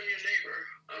know I'm your neighbor?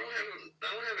 I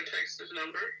don't have a Texas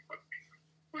number.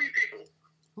 Who are you people?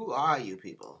 Who are you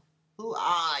people? Who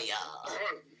are ya?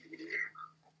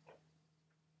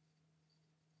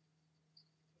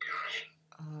 Gosh.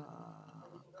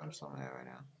 I'm so mad right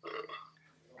now.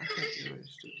 I can't do it.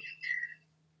 Stupid.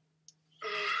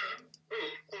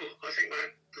 I think my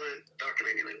doctor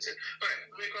maybe links it. Alright,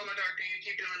 let me call my doctor. You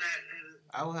keep doing that. And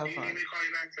I will have fun. You need me to call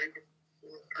you back?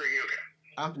 Are you okay?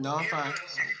 I'm fine. You were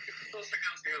supposed to go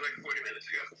downstairs like 40 minutes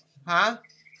ago. Huh?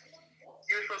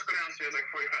 You were supposed to go downstairs like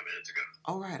 45 minutes ago.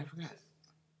 Oh, right. I forgot.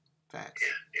 Facts.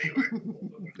 Yeah, anyway.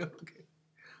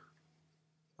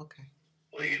 Okay.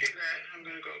 Well, you do that. I'm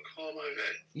going to go call my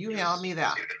vet. You here, me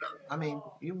there. I mean,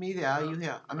 you me there, you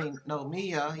here. I mean, no, me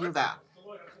here, you there.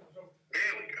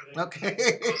 There we go.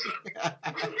 Okay.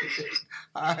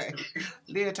 All right.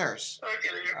 Leoters. Okay,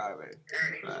 all right,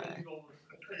 baby. Bye.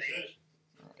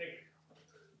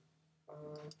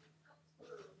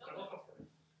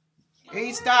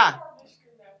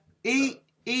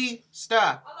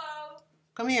 Easter. Hello.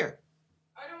 Come here.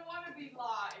 I don't want to be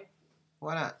live.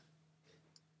 Why not?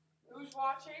 Who's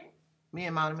watching? Me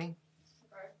and Maanami.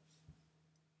 Okay.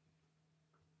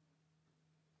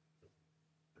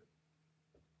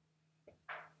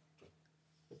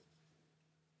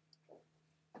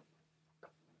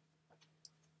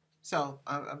 So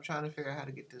I'm trying to figure out how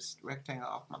to get this rectangle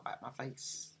off my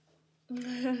face.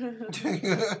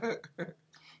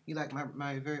 You like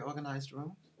my very organized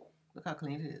room? Look how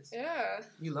clean it is. Yeah.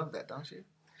 You love that, don't you?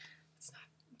 It's not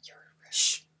your room.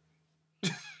 Shh.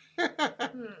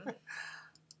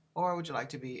 Or would you like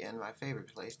to be in my favorite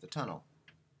place, the tunnel?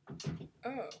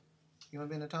 Oh. You want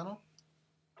to be in the tunnel?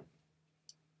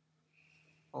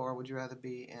 Or would you rather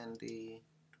be in the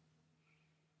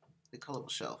colorful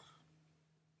shelf?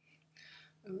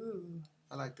 Ooh.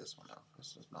 I like this one though.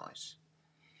 This is nice.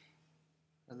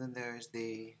 And then there's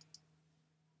the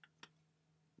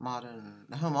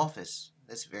home office.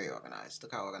 It's very organized.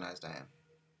 Look how organized I am.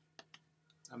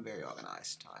 I'm very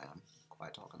organized. I am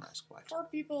quite organized. For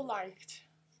people liked.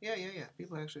 Yeah.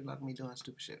 People actually like me doing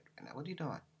stupid shit right now. What are you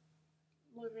doing?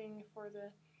 Looking for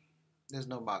the There's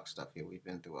no box stuff here. We've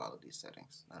been through all of these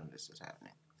settings. None of this is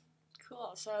happening.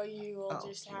 Cool. So you will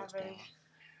just have a.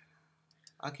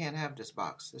 I can't have this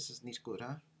box. This is neat good,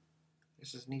 huh?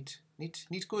 This is neat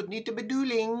good, neat to be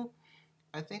doing.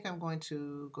 I think I'm going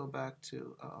to go back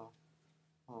to, oh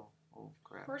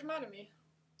crap. Where's Maanami?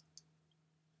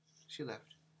 She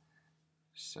left.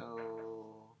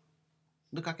 So,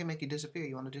 look, I can make you disappear.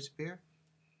 You want to disappear?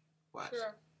 Watch.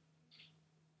 Sure.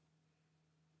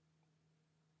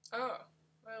 Oh,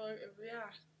 well,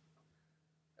 yeah.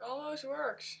 It almost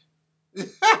works.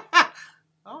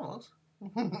 Almost.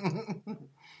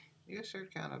 Your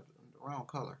shirt kind of the wrong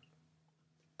color.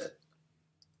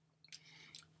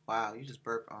 Wow, you just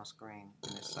burped on screen.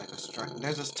 And it's like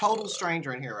there's a total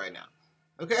stranger in here right now.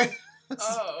 Okay?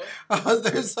 Oh.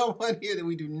 There's someone here that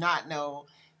we do not know.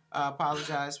 I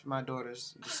apologize for my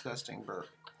daughter's disgusting burp.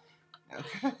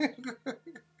 Okay?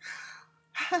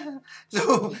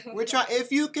 So, we're trying.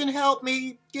 If you can help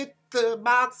me get the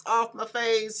box off my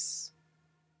face.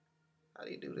 How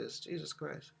do you do this? Jesus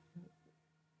Christ.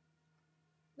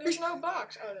 There's no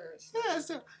box. Oh, there is. Yeah,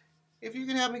 so if you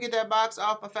can help me get that box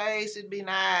off my face, it'd be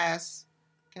nice.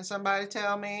 Can somebody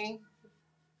tell me?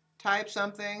 Type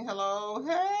something. Hello?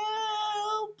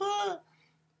 Help!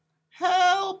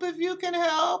 Help if you can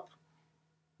help.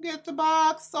 Get the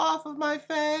box off of my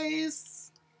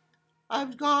face.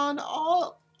 I've gone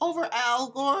all over Al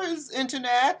Gore's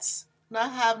internet and I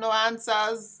have no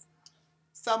answers.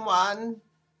 Someone,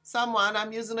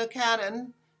 I'm using a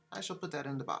Canon. I shall put that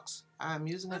in the box. I'm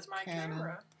using That's a my Canon.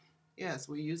 camera. Yes,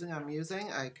 I'm using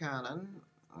a Canon.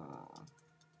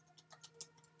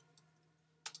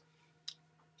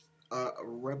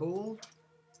 Rebel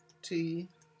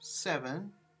T7.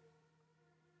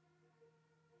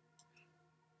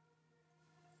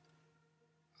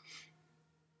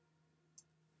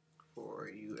 For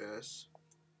US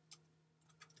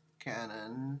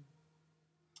Canon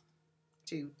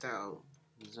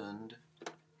 2000.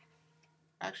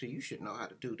 Actually, you should know how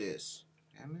to do this.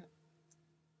 Damn it.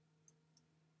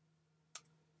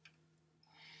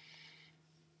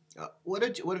 What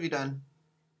have you done?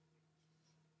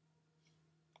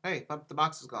 Hey, the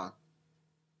box is gone.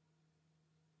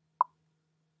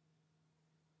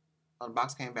 Oh, the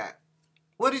box came back.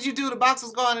 What did you do? The box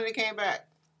was gone and it came back.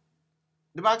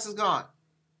 The box is gone.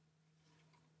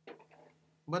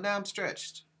 But now I'm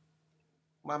stretched.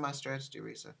 Why am I stretched,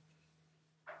 Irisa?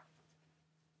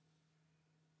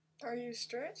 Are you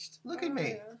stretched? Look at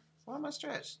me. Yeah. Why am I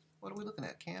stretched? What are we looking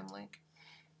at? Cam link?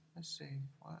 Let's see.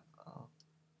 What? Oh.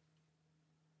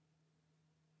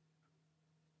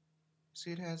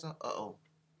 See, it has a. Uh-oh.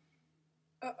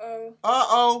 Uh-oh.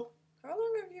 Uh-oh. How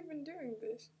long have you been doing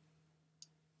this?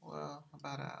 Well,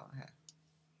 about an hour and a half.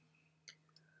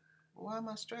 Why am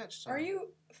I stretched? Are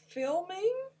you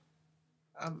filming?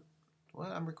 I'm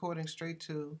recording straight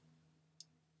to.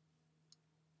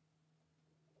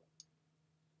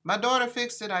 My daughter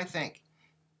fixed it, I think.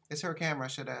 It's her camera. I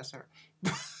should ask her.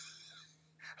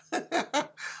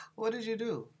 What did you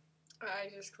do? I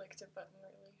just clicked a button,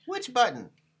 really. Which button?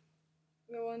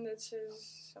 The one that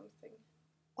says something.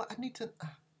 Well, I need to.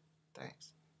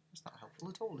 Thanks. It's not helpful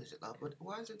at all, is it, love? But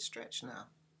why is it stretched now?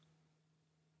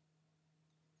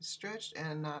 It's stretched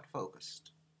and not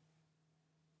focused.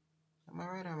 Am I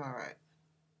right or am I right?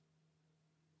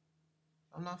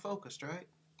 I'm not focused, right?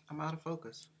 I'm out of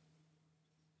focus.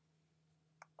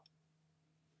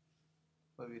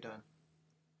 What have you done?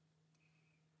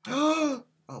 Oh.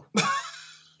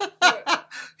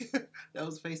 That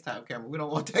was a FaceTime camera. We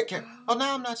don't want that camera. Oh,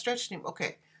 now I'm not stretching him.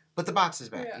 Okay. But the box is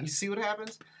back. Yeah. You see what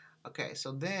happens? Okay,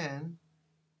 so then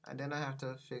I have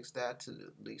to fix that to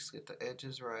at least get the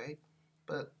edges right.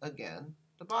 But again,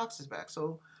 the box is back.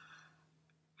 So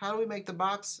how do we make the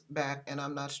box back and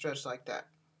I'm not stretched like that?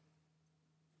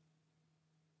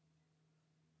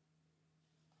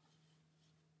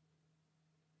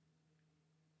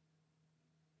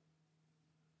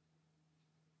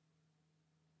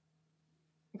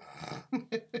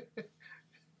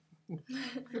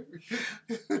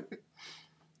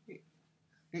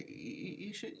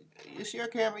 You should. It's your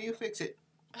camera. You fix it.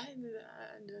 I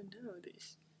don't know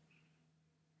this.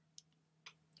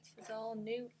 This is all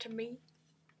new to me.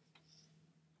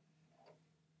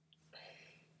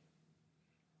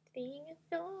 Sing a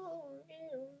song.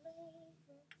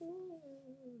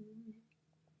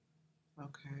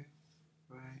 Okay.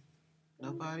 Right.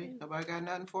 Nobody got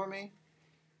nothing for me?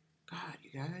 God,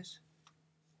 you guys.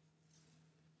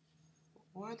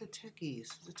 Why are the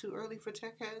techies? Is it too early for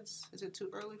tech heads? Is it too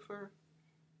early for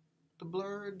the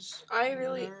blurs? I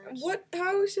really. What?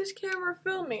 How is this camera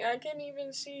filming? I can't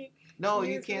even see. No,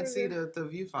 you can't see the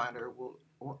viewfinder.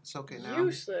 Well, it's okay now.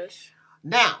 Useless.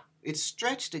 Now, it's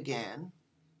stretched again,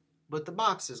 but the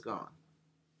box is gone,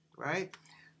 right?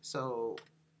 So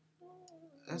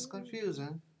that's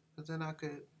confusing, because then I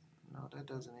could, no, that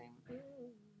doesn't do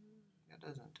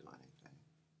anything.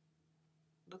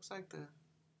 Looks like the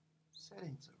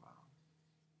settings are wrong.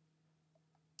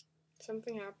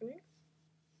 Something happening?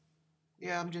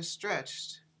 Yeah, I'm just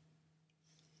stretched.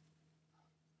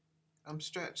 I'm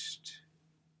stretched.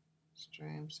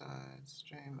 Stream size,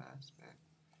 stream aspect,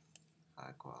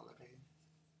 high quality.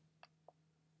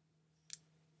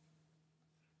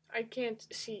 I can't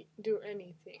do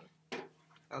anything.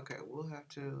 Okay, we'll have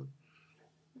to.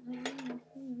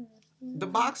 The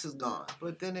box is gone,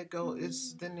 but then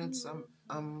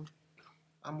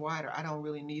I'm wider. I don't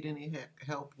really need any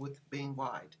help with being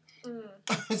wide.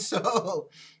 So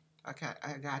I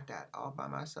got that all by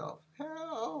myself.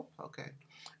 Help. Okay.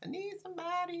 I need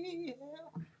somebody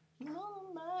help.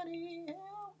 Somebody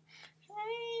help.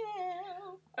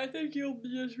 Help. I think you'll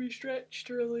just be stretched,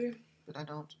 really. But I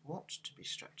don't want to be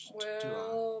stretched.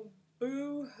 Well,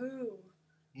 boo-hoo.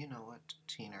 You know what,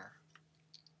 Teener.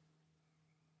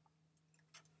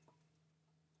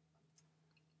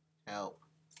 Help.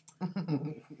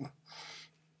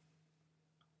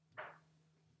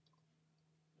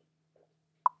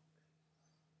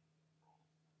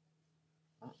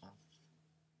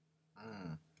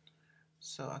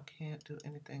 So I can't do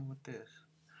anything with this.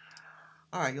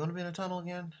 Alright, you want to be in a tunnel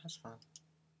again? That's fine.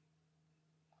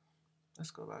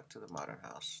 Let's go back to the modern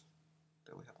house.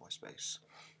 There we have more space.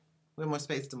 We have more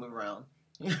space to move around.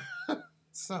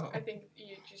 So I think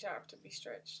you just have to be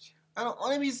stretched. I don't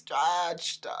want to be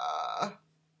stretched.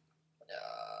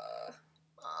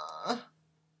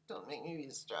 Don't make me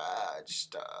be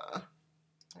stretched.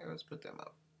 Here, let's put them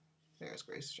up. There's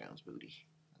Grace Jones' booty.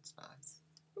 That's nice.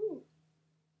 Ooh.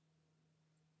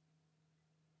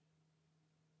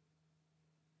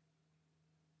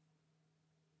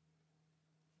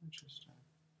 Interesting.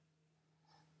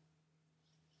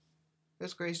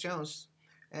 That's Grace Jones,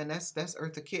 and that's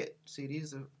Eartha Kitt. See,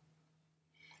 these are,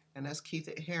 and that's Keith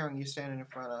Haring. You're standing in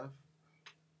front of,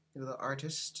 the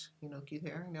artist. You know Keith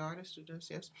Haring, the artist who does,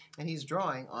 yes, and he's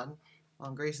drawing on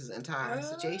Grace's entire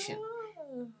situation,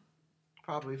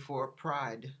 probably for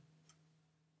Pride,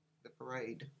 the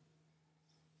parade.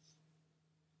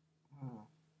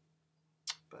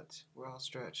 But we're all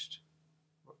stretched.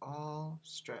 We're all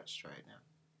stretched right now.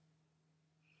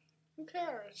 Who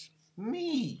cares?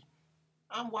 Me.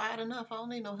 I'm wide enough. I don't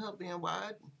need no help being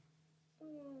wide.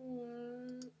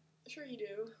 Sure you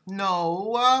do.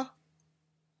 No.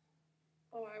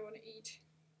 Oh, I want to eat.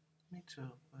 Me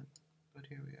too, but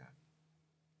here we are.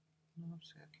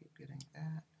 Oops, I keep getting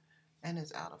that. And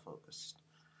it's out of focus.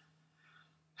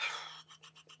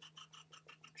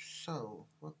 So,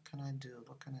 what can I do?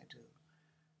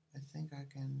 I think I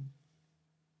can...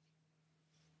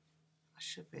 I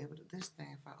should be able to... This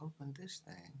thing, if I open this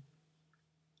thing...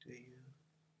 Do you...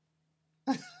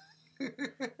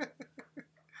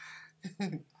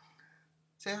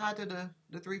 Say hi to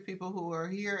the three people who are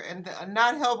here and are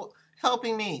not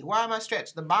helping me. Why am I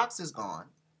stretched? The box is gone.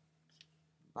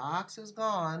 Box is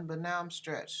gone, but now I'm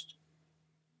stretched.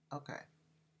 Okay.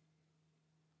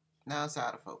 Now it's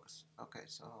out of focus. Okay,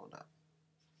 so hold up.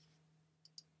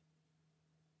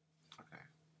 Okay.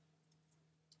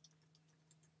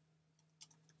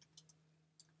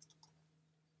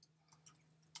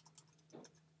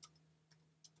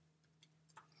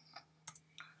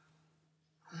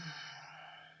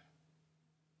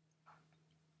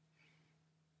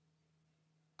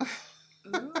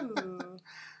 Ooh.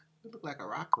 You look like a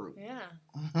rock group. Yeah.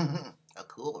 A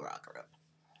cool rock group.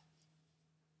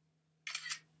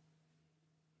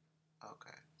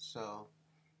 Okay, so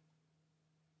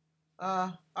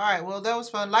all right, well that was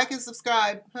fun. Like and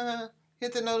subscribe.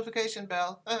 Hit the notification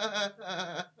bell.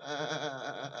 Oh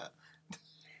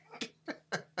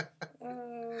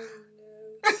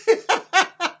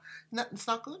no. It's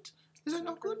not good? Is it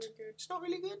not good? Really good? It's not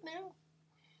really good now?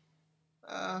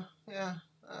 Yeah.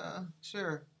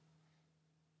 Sure.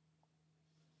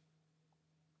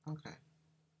 Okay.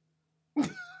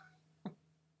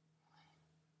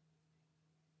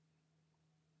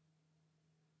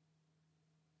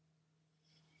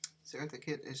 Sarah the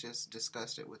kid is just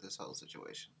disgusted with this whole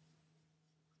situation.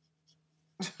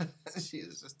 She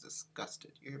is just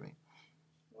disgusted. You hear me?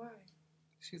 Why?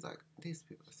 She's like, these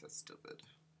people are so stupid.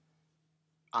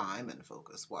 I'm in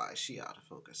focus. Why is she out of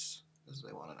focus? This is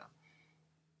what they want to know.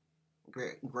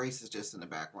 Grace is just in the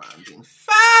background being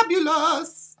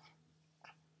fabulous.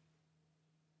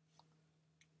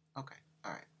 Okay.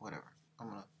 All right. Whatever. I'm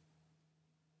gonna.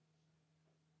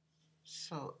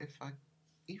 So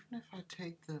even if I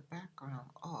take the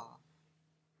background off,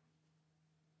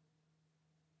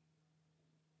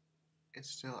 it's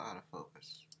still out of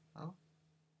focus. Oh?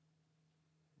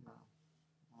 No.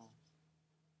 Oh.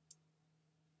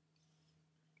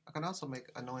 I can also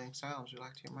make annoying sounds. You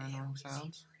like to hear my annoying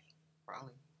sounds?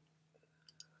 Probably.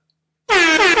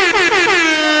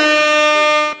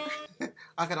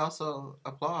 I could also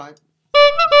applaud.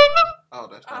 Oh,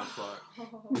 that's not applaud.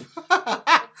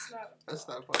 That's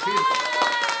not applaud.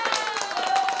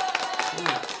 Ooh,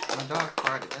 my dog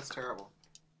farted. That's terrible.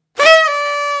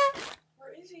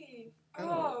 Where is he?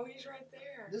 Oh, he's right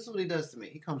there. This is what he does to me.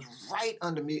 He comes right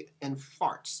under me and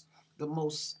farts. The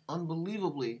most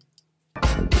unbelievably...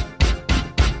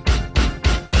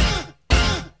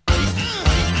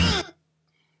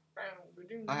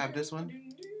 I have this one.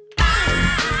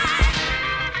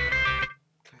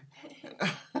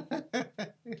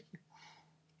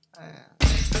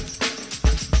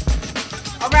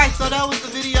 Alright, so that was the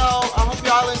video. I hope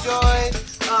y'all enjoyed.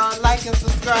 Like and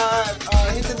subscribe.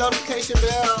 Hit the notification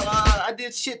bell. I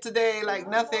did shit today like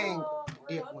nothing.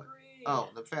 Yeah, oh,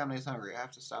 the family is hungry. I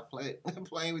have to stop playing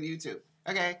with YouTube.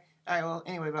 Okay. Alright, well,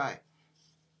 anyway, bye.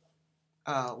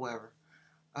 Whatever.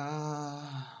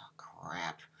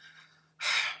 Crap.